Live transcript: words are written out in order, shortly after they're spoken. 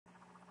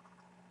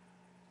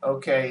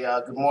Okay,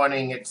 good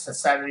morning. It's a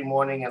Saturday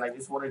morning, and I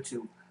just wanted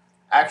to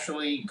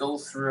actually go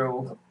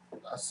through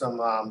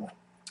some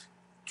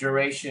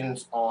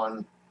durations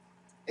on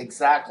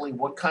exactly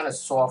what kind of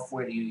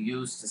software do you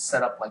use to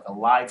set up like a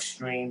live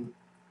stream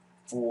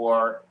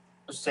for,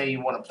 say,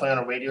 you want to play on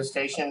a radio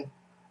station.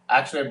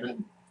 Actually, I've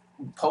been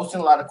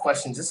posting a lot of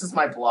questions. This is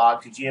my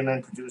blog to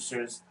GMN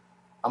producers.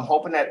 I'm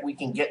hoping that we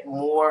can get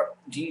more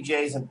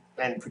DJs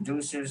and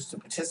producers to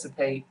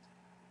participate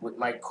with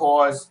my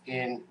cause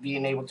in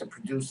being able to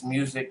produce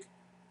music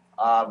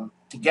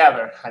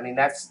together. I mean,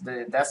 that's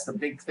the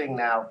big thing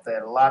now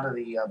that a lot of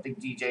the big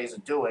DJs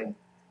are doing.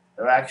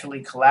 They're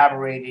actually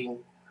collaborating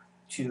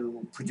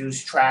to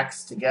produce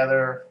tracks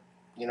together.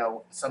 You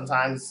know,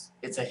 sometimes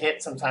it's a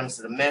hit, sometimes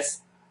it's a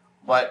miss.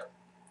 But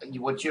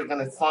what you're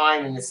going to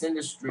find in this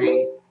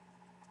industry,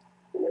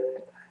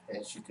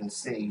 as you can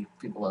see,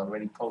 people are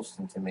already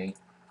posting to me,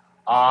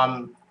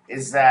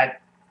 is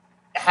that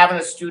having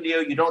a studio,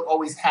 you don't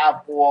always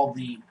have all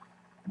the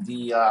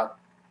uh,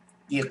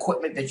 the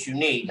equipment that you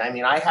need. I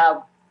mean, I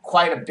have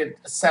quite a bit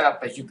set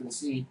up, as you can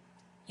see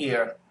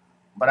here,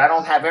 but I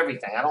don't have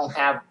everything. I don't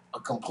have a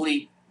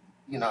complete,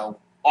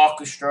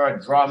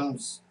 orchestra,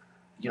 drums.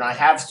 I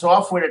have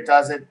software that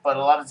does it, but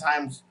a lot of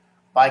times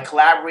by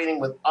collaborating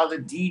with other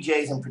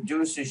DJs and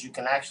producers, you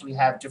can actually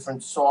have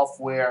different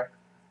software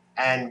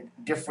and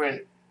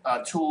different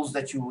tools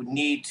that you would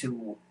need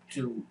to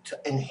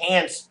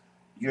enhance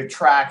your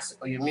tracks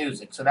or your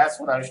music. So that's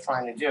what I was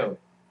trying to do.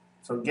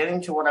 So getting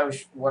to what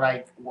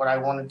I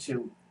wanted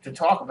to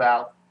talk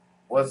about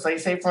was,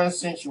 say for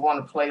instance you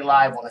want to play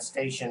live on a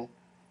station,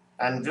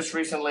 and just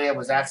recently I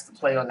was asked to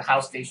play on the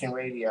house station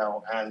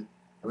radio, and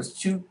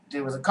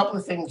there was a couple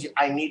of things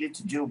I needed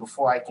to do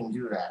before I can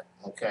do that.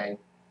 Okay,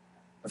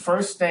 the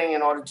first thing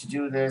in order to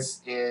do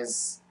this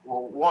is,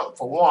 well,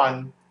 for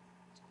one,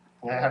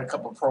 I had a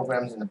couple of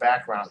programs in the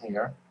background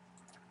here.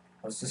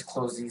 Let's just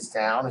close these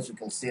down. As you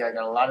can see, I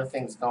got a lot of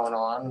things going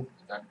on.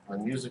 I got my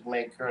music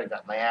maker, I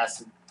got my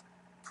Acid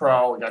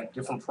Pro, I got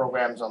different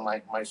programs on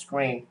my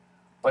screen.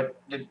 But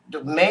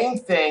the main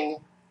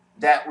thing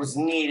that was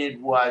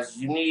needed was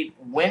you need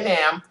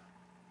Winamp,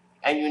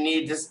 and you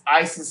need this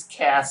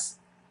Icecast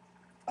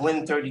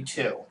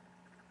Win32.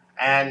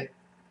 And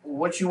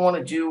what you want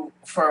to do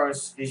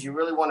first is you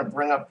really want to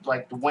bring up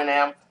like the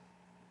Winamp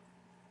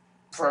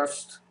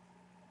first,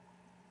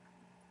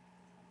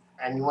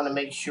 and you want to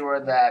make sure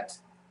that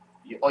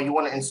you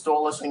want to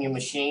install this on your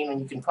machine,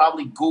 and you can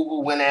probably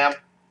Google Winamp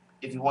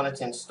if you wanted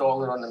to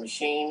install it on the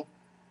machine.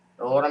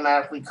 It'll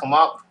automatically come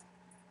up.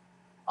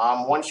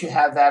 Once you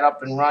have that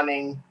up and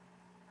running,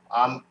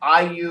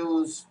 I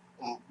use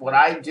what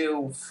I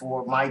do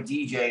for my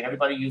DJ, and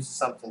everybody uses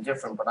something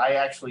different, but I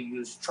actually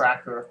use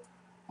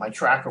my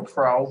Tracktor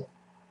Pro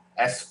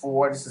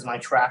S4. This is my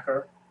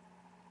tracker.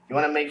 You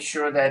want to make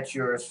sure that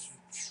you're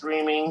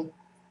streaming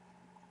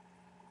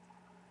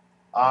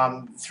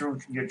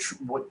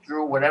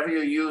through whatever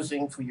you're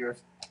using for your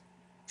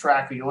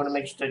tracker. You want to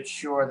make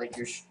sure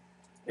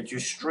that your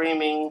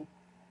streaming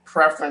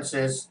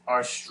preferences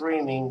are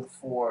streaming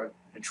for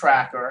the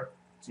tracker.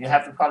 So you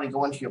have to probably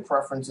go into your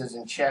preferences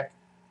and check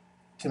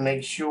to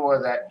make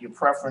sure that your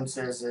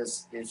preferences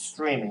is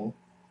streaming.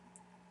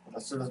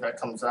 As soon as that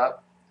comes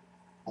up,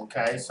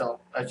 okay.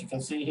 So as you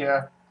can see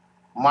here,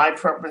 my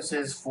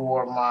preferences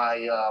for my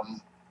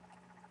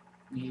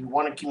you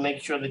want to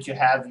make sure that you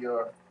have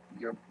your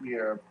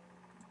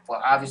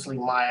well, obviously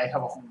I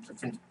have a whole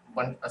different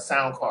bunch of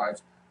sound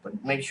cards,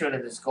 but make sure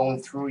that it's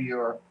going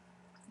through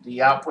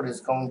the output is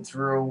going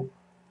through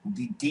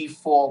the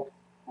default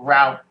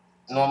route.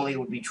 Normally it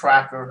would be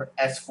Tracktor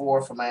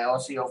S4 for my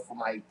LCO for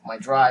my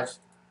drives,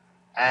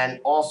 and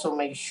also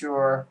make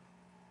sure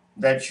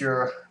that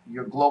your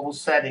global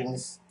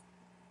settings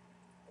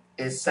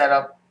is set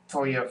up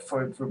for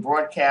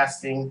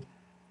broadcasting.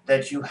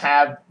 That you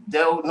have,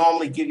 they'll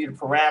normally give you the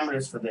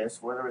parameters for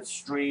this, whether it's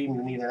stream,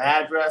 you need an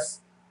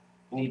address,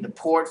 you need the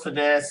port for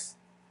this,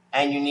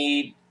 and you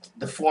need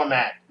the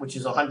format, which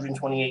is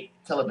 128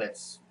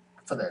 kilobits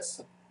for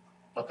this.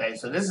 Okay,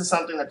 so this is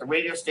something that the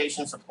radio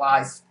station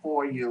supplies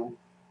for you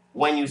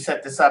when you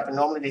set this up, and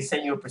normally they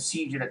send you a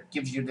procedure that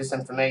gives you this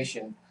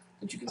information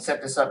that you can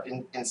set this up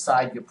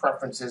inside your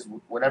preferences,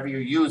 whatever you're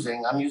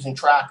using. I'm using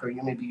Tracktor,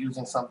 you may be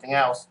using something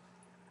else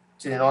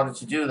in order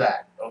to do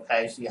that.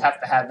 Okay, so you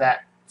have to have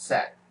that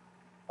set.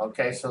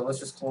 Okay, so let's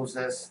just close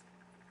this.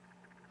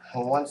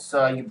 And once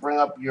you bring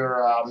up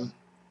your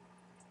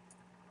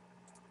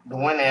the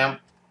Winamp,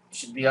 it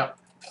should be up,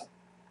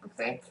 I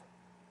think.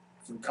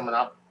 It should be coming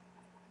up.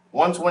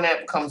 Once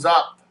Winamp comes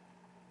up,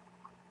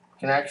 you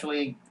can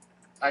actually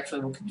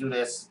we could do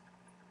this.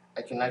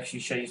 I can actually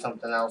show you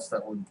something else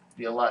that would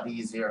be a lot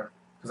easier,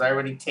 because I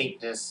already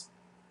taped this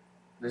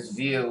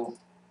view.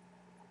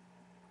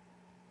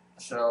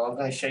 So I'm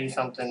going to show you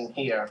something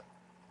here.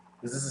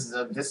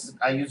 Because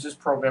I use this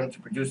program to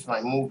produce my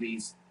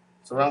movies.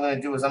 So what I'm going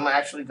to do is I'm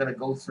actually going to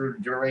go through the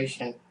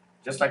duration,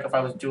 just like if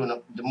I was doing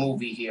the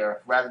movie here,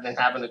 rather than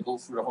having to go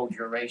through the whole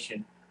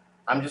duration.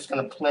 I'm just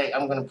going to play.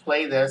 I'm going to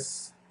play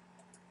this.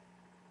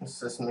 Let's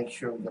just make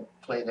sure we can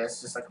play this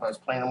just like if I was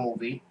playing a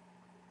movie.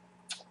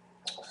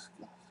 Let's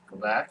go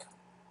back.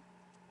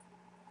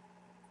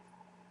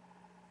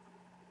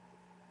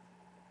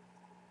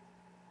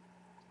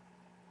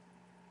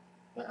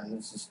 And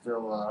this is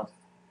still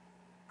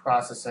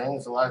processing.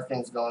 There's a lot of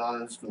things going on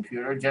in this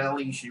computer.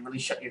 Generally, you should really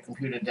shut your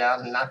computer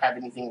down and not have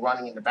anything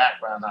running in the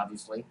background,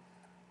 obviously.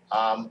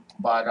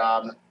 What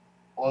I'm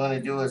going to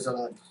do is I'm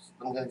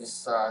going to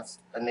just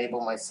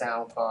enable my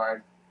sound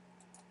card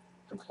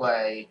to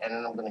play, and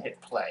then I'm going to hit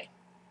play.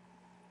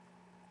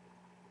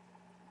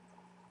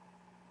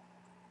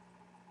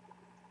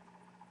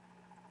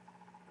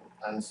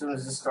 And as soon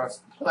as this starts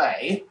to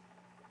play,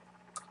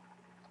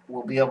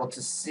 we'll be able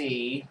to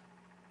see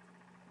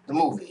the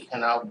movie.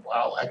 And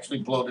I'll actually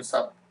blow this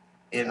up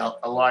in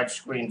a large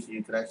screen so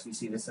you can actually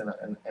see this in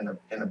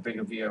a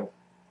bigger view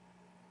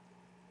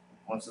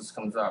once this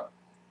comes up.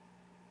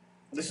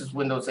 This is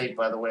Windows 8,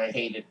 by the way. I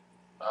hate it.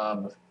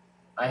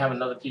 I have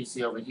another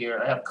PC over here.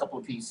 I have a couple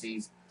of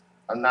PCs.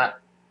 I'm not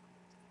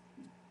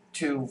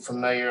too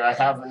familiar. I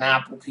have an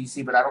Apple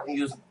PC, but I don't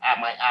use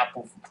my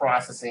Apple for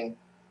processing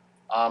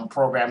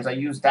programs. I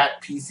use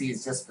that PC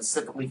is just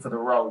specifically for the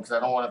road because I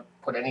don't want to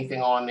put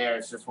anything on there.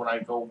 It's just when I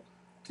go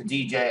to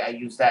DJ, I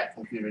use that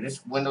computer.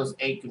 This Windows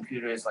 8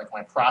 computer is like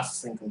my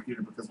processing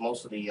computer because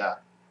most of the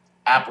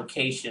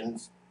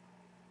applications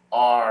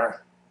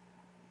are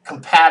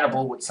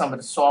compatible with some of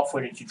the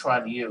software that you try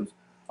to use.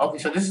 Okay,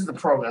 so this is the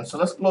program. So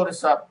let's blow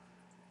this up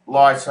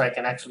large so I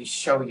can actually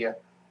show you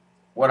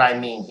what I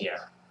mean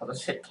here.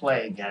 Let's hit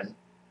play again.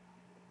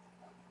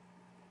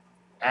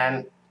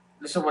 And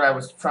this is what I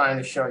was trying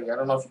to show you. I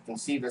don't know if you can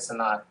see this or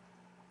not.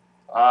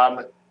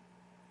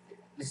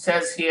 It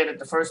says here that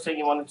the first thing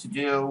you wanted to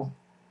do,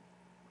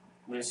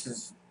 this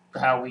is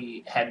how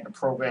we had the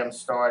program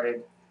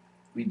started.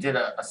 We did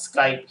a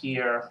Skype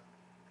here.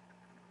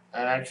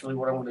 And actually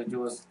what I'm going to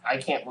do is, I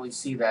can't really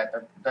see that.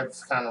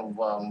 That's kind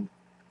of,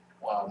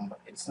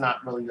 it's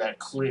not really that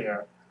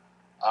clear.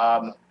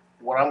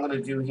 What I'm going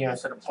to do here,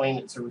 instead of playing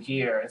it through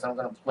here, is I'm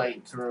going to play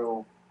it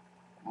through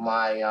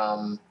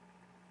my,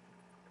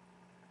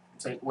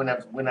 say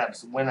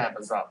Winamp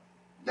is up.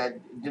 That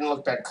didn't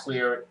look that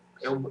clear.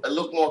 It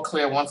looked more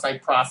clear once I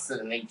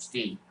processed it in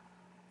HD.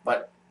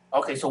 But,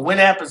 okay, so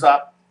Winamp is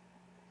up.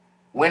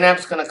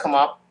 Winamp's going to come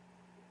up.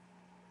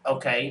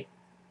 Okay.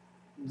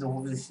 You're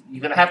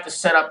going to have to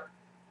set up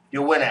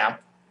your Winamp.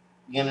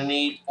 You're going to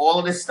need all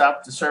of this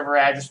stuff, the server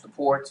address, the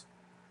port.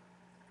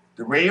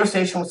 The radio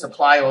station will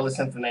supply all this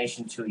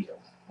information to you.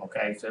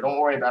 Okay, so don't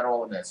worry about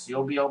all of this.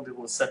 You'll be able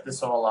to set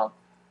this all up.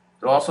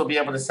 You'll also be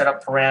able to set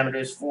up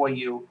parameters for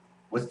you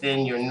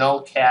within your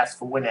notecast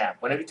for Winamp.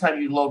 Whenever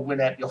time you load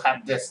Winamp, you'll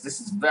have this.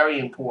 This is very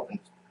important.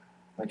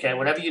 Okay,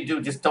 whatever you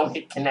do, just don't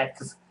hit connect,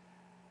 because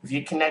if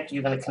you connect,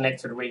 you're going to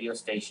connect to the radio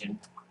station.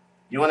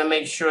 You want to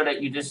make sure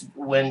that you just,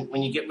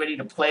 when you get ready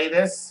to play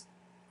this,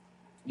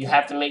 you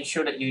have to make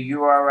sure that your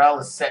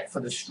URL is set for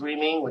the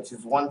streaming, which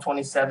is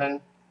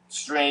 127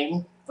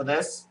 stream for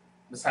this.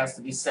 This has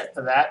to be set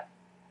to that.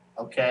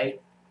 Okay.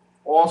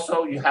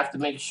 Also, you have to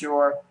make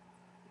sure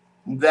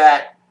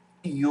that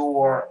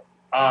your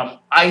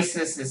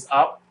ICES is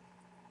up.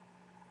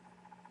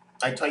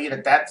 I tell you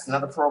that that's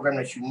another program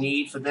that you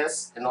need for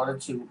this in order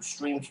to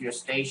stream to your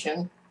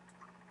station.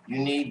 You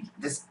need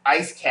this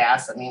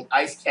Icecast,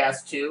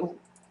 Icecast 2.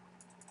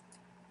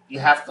 You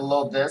have to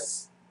load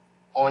this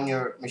on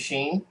your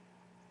machine.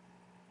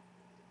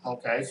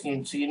 Okay, so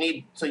you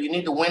need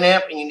the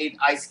Winamp and you need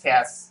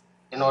Icecast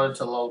in order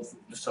to load.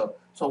 So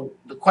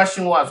the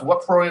question was,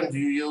 what program do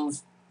you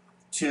use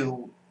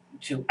to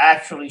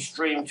actually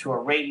stream to a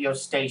radio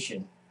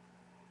station?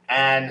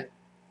 And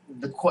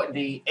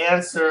the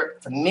answer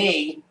for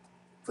me,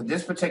 for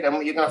this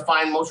particular, you're going to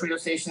find most radio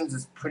stations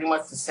is pretty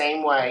much the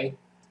same way,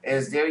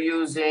 is they're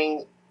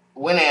using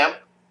Winamp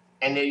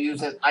and they're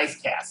using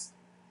Icecast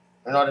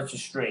in order to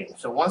stream.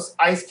 So once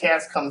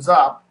Icecast comes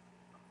up,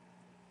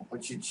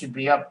 which it should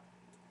be up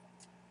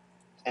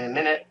in a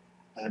minute,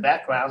 in the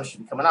background, it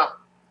should be coming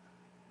up,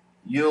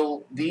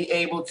 you'll be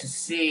able to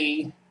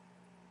see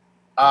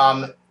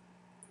how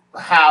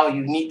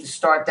you need to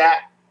start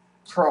that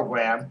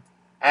program.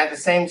 And at the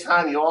same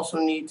time, you also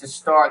need to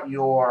start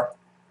your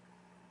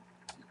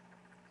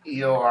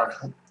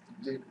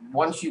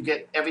once you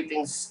get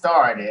everything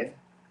started,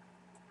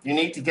 you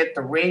need to get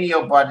the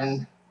radio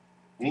button.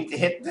 You need to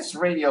hit this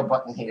radio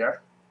button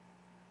here,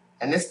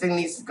 and this thing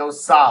needs to go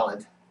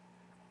solid.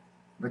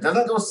 If it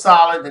doesn't go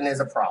solid, then there's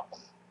a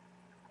problem.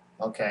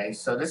 Okay,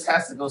 so this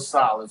has to go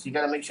solid. So you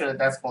got to make sure that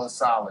that's going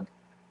solid.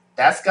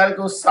 That's got to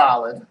go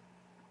solid,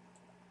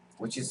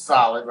 which is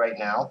solid right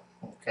now.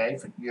 Okay,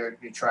 for your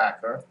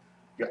tracker.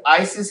 Your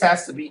ICES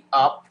has to be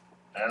up.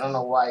 I don't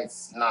know why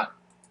it's not.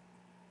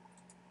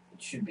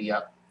 It should be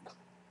up.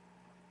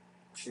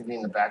 It should be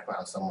in the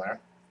background somewhere.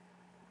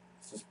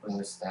 Let's just bring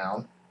this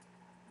down.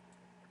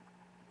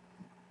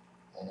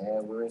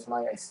 And where is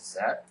my ICES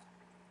at?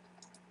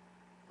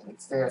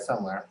 It's there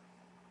somewhere.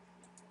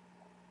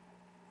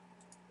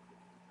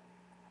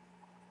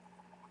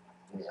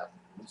 Yeah,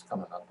 it's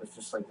coming up. It's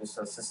just like this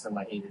system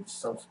I hate. It's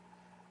so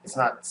It's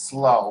not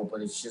slow,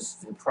 but it's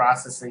just the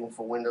processing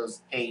for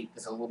Windows 8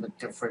 is a little bit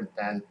different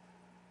than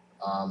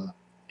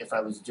if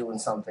I was doing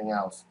something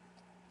else.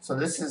 So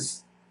this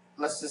is,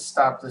 let's just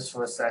stop this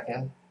for a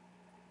second.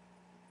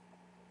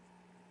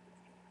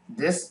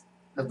 The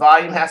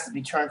volume has to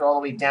be turned all the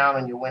way down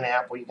on your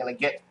Winamp, or you're going to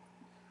get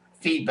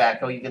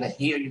feedback, or you're going to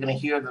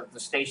hear the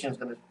station is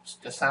going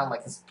to sound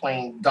like it's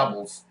playing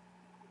doubles.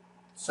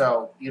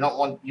 So you don't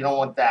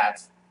want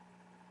that.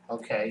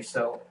 Okay,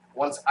 so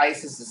once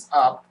Icecast is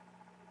up,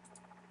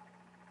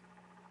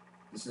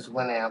 this is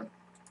Winamp.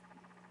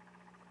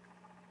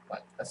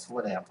 What? That's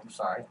Winamp. I'm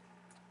sorry.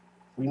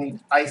 We need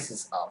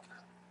Icecast up.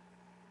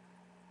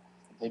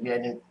 Maybe I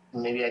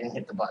didn't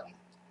hit the button.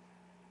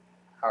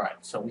 All right,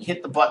 so we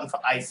hit the button for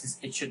Icecast.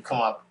 It should come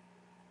up.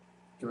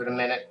 Give it a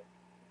minute,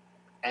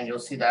 and you'll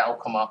see that will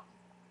come up.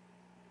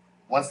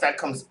 Once that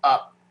comes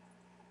up,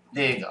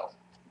 there you go.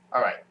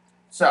 All right,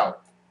 so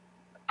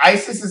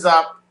Icecast is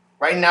up.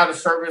 Right now the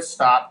server is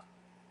stopped.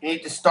 You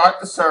need to start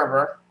the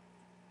server.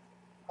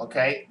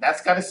 Okay,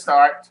 that's got to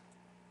start.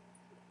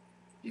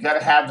 You got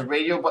to have the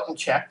radio button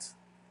checked.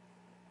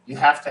 You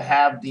have to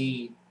have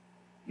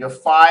your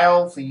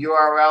file, the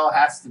URL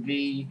has to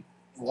be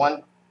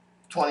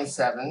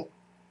 127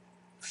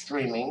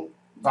 streaming.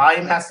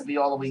 Volume has to be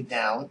all the way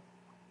down.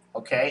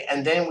 Okay,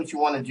 and then what you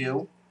want to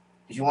do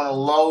is you want to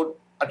load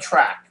a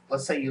track.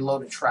 Let's say you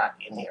load a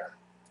track in here.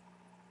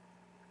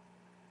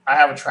 I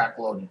have a track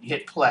loaded. You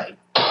hit play.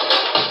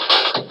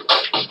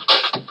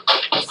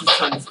 Let's just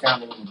turn this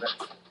down a little bit.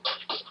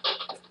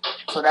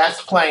 So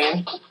that's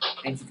playing,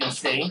 as you can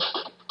see.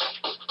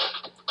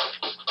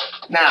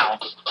 Now,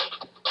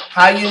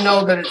 how you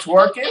know that it's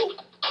working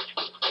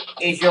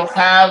is you'll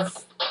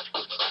have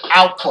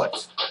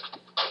output.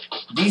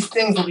 These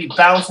things will be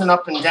bouncing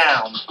up and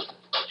down.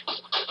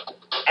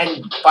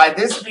 And by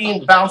this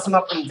being bouncing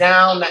up and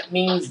down, that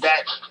means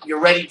that you're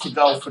ready to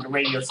go for the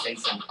radio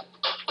station.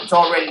 It's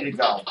all ready to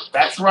go.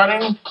 That's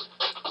running.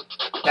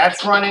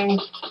 That's running.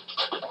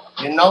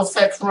 Your no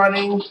set's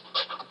running.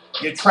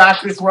 Your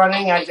tracker's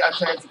running. As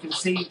you can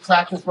see,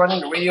 tracker's running.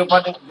 The radio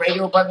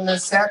button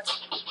is set.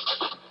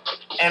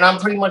 And I'm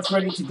pretty much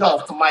ready to go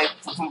for my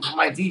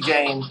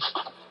DJing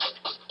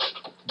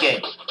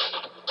gig.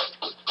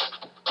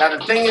 Now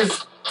the thing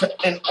is,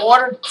 in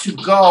order to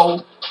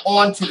go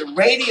onto the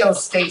radio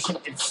station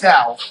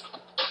itself,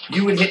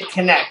 you would hit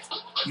connect.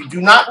 You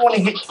do not want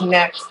to hit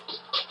connect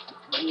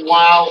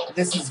while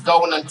this is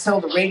going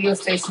until the radio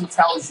station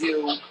tells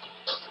you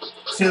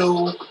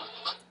to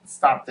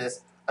stop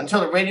this. Until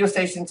the radio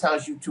station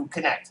tells you to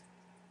connect.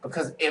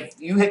 Because if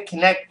you hit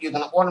connect, you're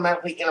going to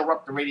automatically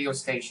interrupt the radio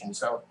station.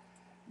 So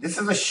this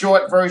is a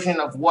short version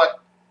of what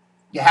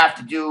you have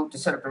to do to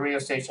set up the radio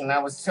station. And I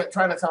was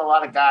trying to tell a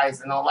lot of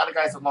guys, and a lot of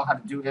guys don't know how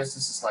to do this.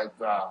 This is like,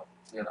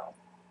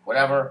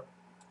 whatever.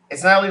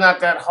 It's really not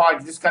that hard.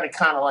 You just got to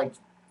kind of like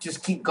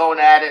just keep going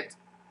at it.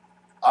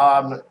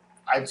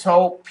 I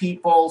told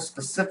people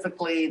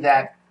specifically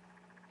that,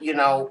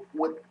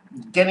 with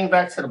getting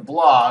back to the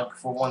blog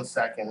for 1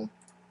 second,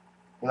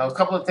 a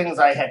couple of things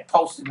I had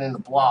posted in the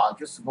blog,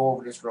 just to go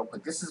over this real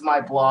quick. This is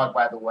my blog,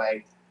 by the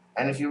way.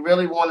 And if you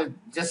really want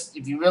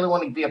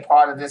to be a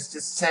part of this,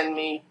 just send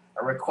me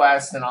a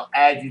request and I'll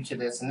add you to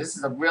this. And this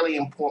is a really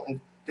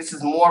important, this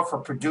is more for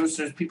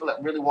producers, people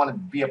that really want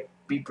to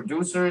be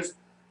producers,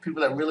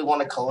 people that really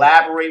want to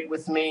collaborate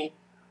with me.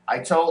 I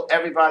told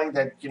everybody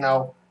that,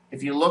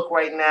 if you look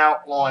right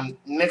now on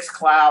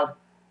Mixcloud,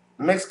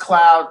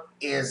 Mixcloud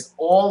is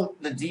all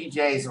the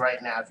DJs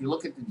right now. If you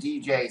look at the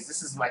DJs,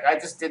 this is like, I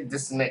just did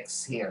this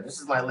mix here. This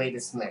is my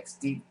latest mix,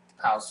 Deep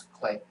House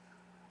Clay.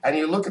 And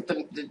you look at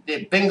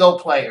the bingo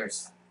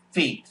players'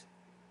 feet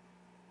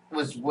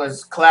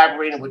was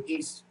collaborating with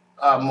East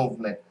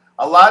Movement.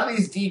 A lot of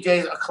these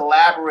DJs are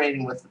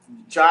collaborating with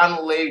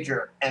John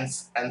Lager and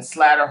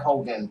Slatter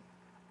Hogan,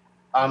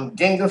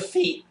 Dinga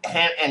Feet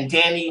and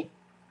Danny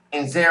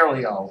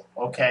Inzerilio,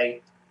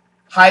 okay?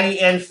 Heidi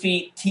N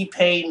Feet,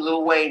 T-Pain,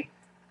 Lil Wayne.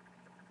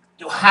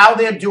 How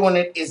they're doing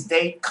it is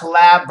they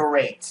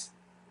collaborate.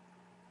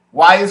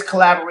 Why is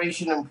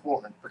collaboration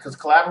important? Because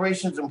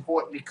collaboration is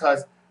important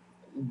because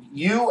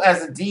you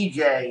as a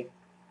DJ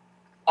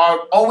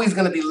are always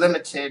going to be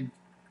limited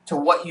to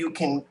what you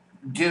can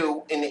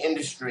do in the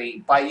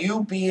industry. By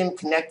you being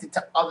connected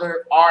to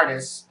other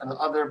artists and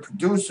other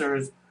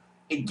producers,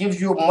 it gives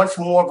you much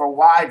more of a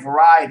wide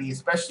variety,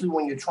 especially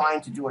when you're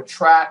trying to do a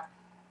track.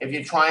 If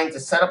you're trying to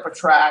set up a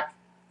track,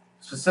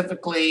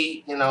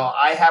 specifically,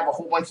 I have a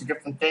whole bunch of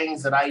different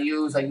things that I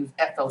use. I use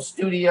FL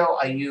Studio,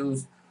 I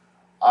use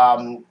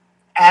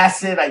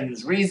Acid, I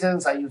use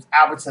Reasons, I use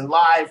Ableton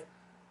Live.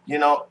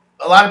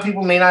 A lot of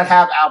people may not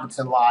have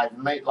Ableton Live.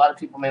 A lot of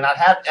people may not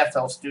have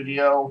FL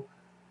Studio.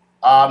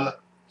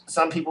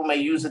 Some people may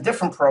use a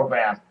different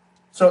program.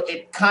 So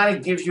it kind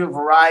of gives you a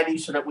variety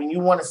so that when you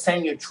want to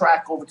send your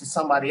track over to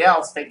somebody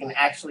else, they can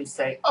actually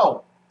say,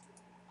 oh,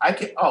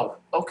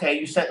 okay,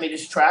 you sent me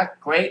this track.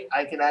 Great.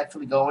 I can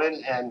actually go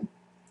in and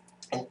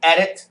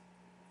edit.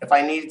 If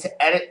I needed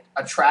to edit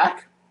a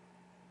track,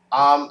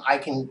 I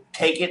can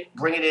take it,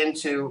 bring it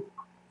into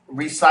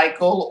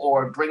recycle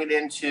or bring it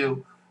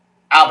into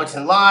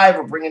Alberton Live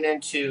or bring it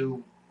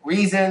into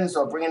Reasons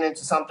or bring it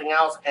into something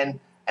else, and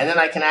then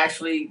I can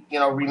actually, you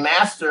know,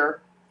 remaster.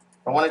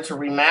 If I wanted to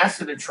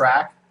remaster the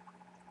track,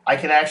 I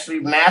can actually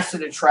master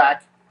the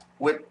track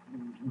with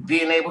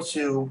being able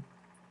to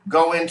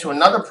go into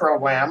another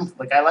program.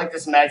 Like, I like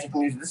this Magic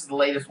Music. This is the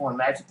latest one,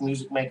 Magic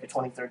Music Maker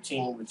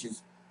 2013, which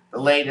is the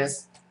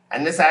latest.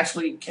 And this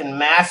actually can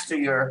master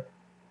your.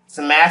 It's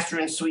a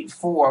mastering suite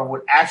 4,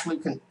 which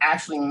can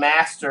actually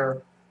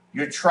master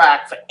your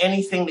track for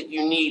anything that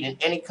you need in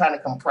any kind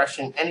of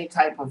compression, any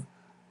type of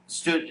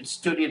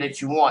studio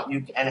that you want.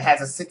 And it has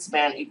a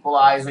 6-band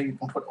equalizer. You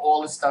can put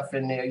all this stuff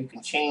in there. You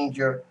can change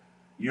your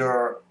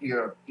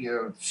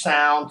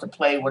sound to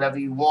play whatever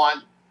you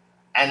want,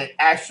 and it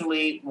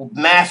actually will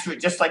master it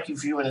just like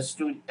if you were in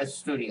a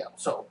studio.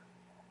 So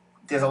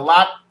there's a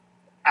lot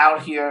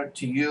out here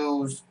to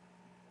use,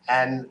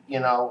 and you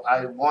know,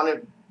 I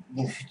wanted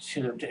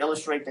to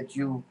illustrate that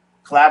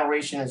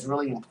collaboration is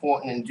really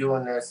important in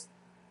doing this.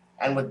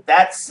 And with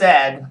that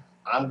said,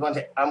 I'm going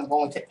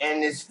to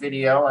end this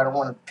video. I don't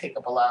want to pick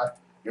up a lot of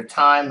your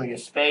time or your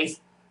space.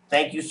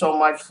 Thank you so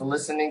much for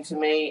listening to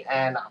me.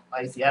 And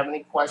if you have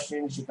any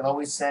questions, you can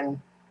always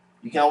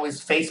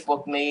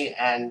Facebook me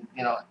and,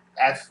 you know,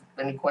 ask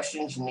any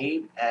questions you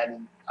need,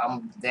 and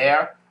I'm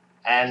there,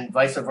 and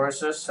vice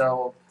versa.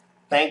 So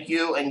thank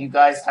you, and you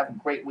guys have a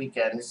great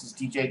weekend. This is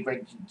DJ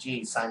Greg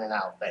G signing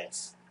out.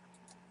 Thanks.